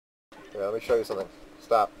Yeah, let me show you something.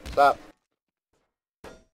 Stop. Stop.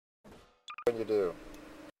 What can you do?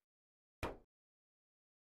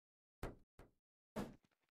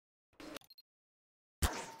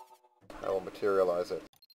 I will materialize it.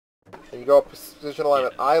 And you go up position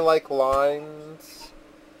alignment. I like lines.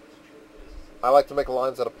 I like to make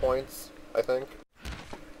lines out of points, I think.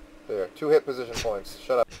 There. 2 hit position points.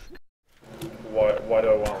 Shut up. Why do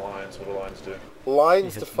I want lines? What do lines do?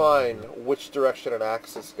 Lines define which direction an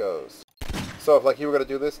axis goes. So if like you were going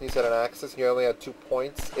to do this and you set an axis and you only had 2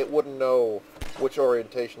 points, it wouldn't know which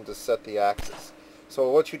orientation to set the axis. So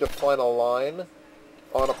once you define a line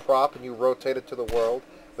on a prop and you rotate it to the world,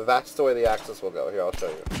 that's the way the axis will go. Here, I'll show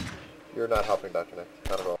you. You're not helping, Dr. Nick.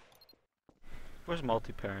 Not at all. Where's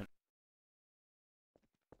multi-parent?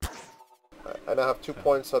 I now have 2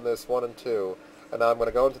 points on this, 1 and 2. And now I'm going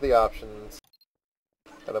to go into the options.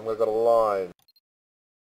 And I'm going to go to line.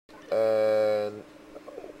 And...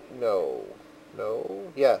 No.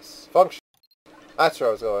 No. Yes. Function. That's where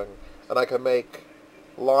I was going. And I can make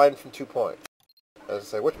line from 2 points. As I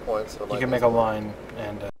say, which points? You can make a line,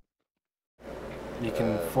 and you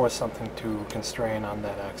can force something to constrain on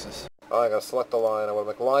that axis. Oh, I gotta select the line. I want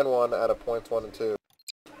to make line 1 out of points 1 and 2.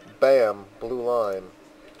 Bam. Blue line.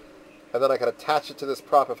 And then I can attach it to this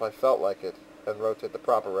prop if I felt like it, and rotate the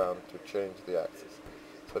prop around to change the axis.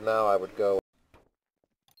 So now I would go...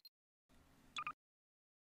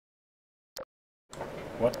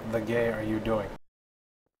 What the gay are you doing?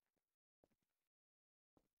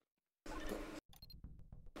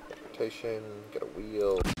 Rotation, get a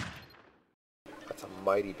wheel. That's a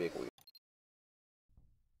mighty big wheel.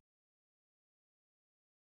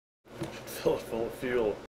 Fill it full of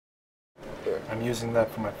fuel. Here. I'm using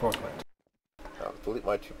that for my forklift. I'll delete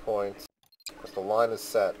my 2 points. Because the line is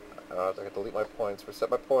set. I can delete my points, reset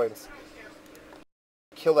my points.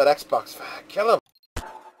 Kill that Xbox fag. Kill him!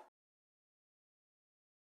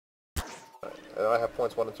 Right. And I have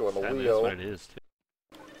points 1 and 2 on the wheel. That's what it is,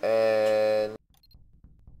 too. And...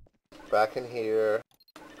 back in here.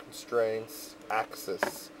 Constraints.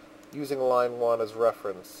 Axis. Using line 1 as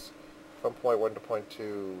reference. From point 1 to point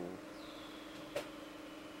 2.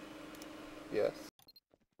 Yes.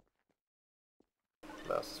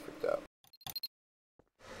 Mouse is freaked out.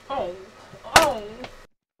 Oh,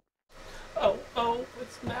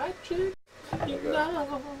 it's magic. You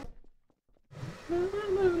know. I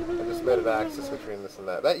just made an axis between this and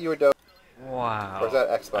that. That you Adobe? Wow. Or is that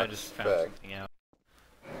Xbox? I just found fag? something out.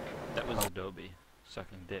 That was Adobe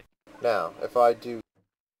sucking dick. Now, if I do...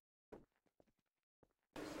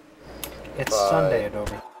 It's Sunday,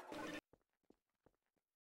 Adobe.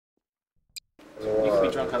 You can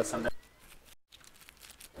be drunk on Sunday.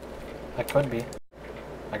 I could be.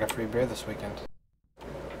 I got free beer this weekend.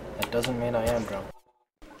 That doesn't mean I am drunk.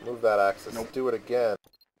 Move that axis. Nope. Do it again.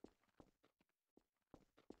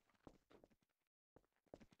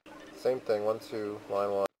 Same thing. 1, 2,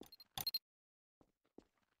 line 1.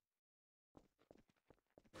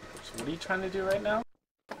 So what are you trying to do right now?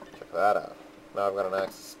 Check that out. Now I've got an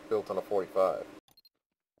axis built on a 45.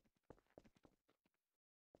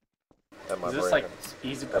 And my Is this brain like is-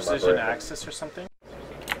 easy and my precision brain is axis or something?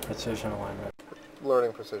 Precision alignment.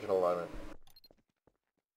 learning precision alignment.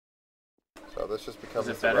 So this just becomes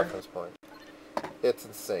Is it a better? reference point. It's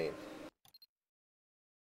insane.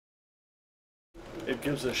 It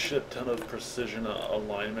gives a shit ton of precision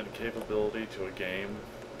alignment capability to a game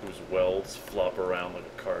whose welds flop around like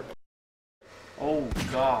a carpet. Oh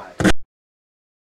god.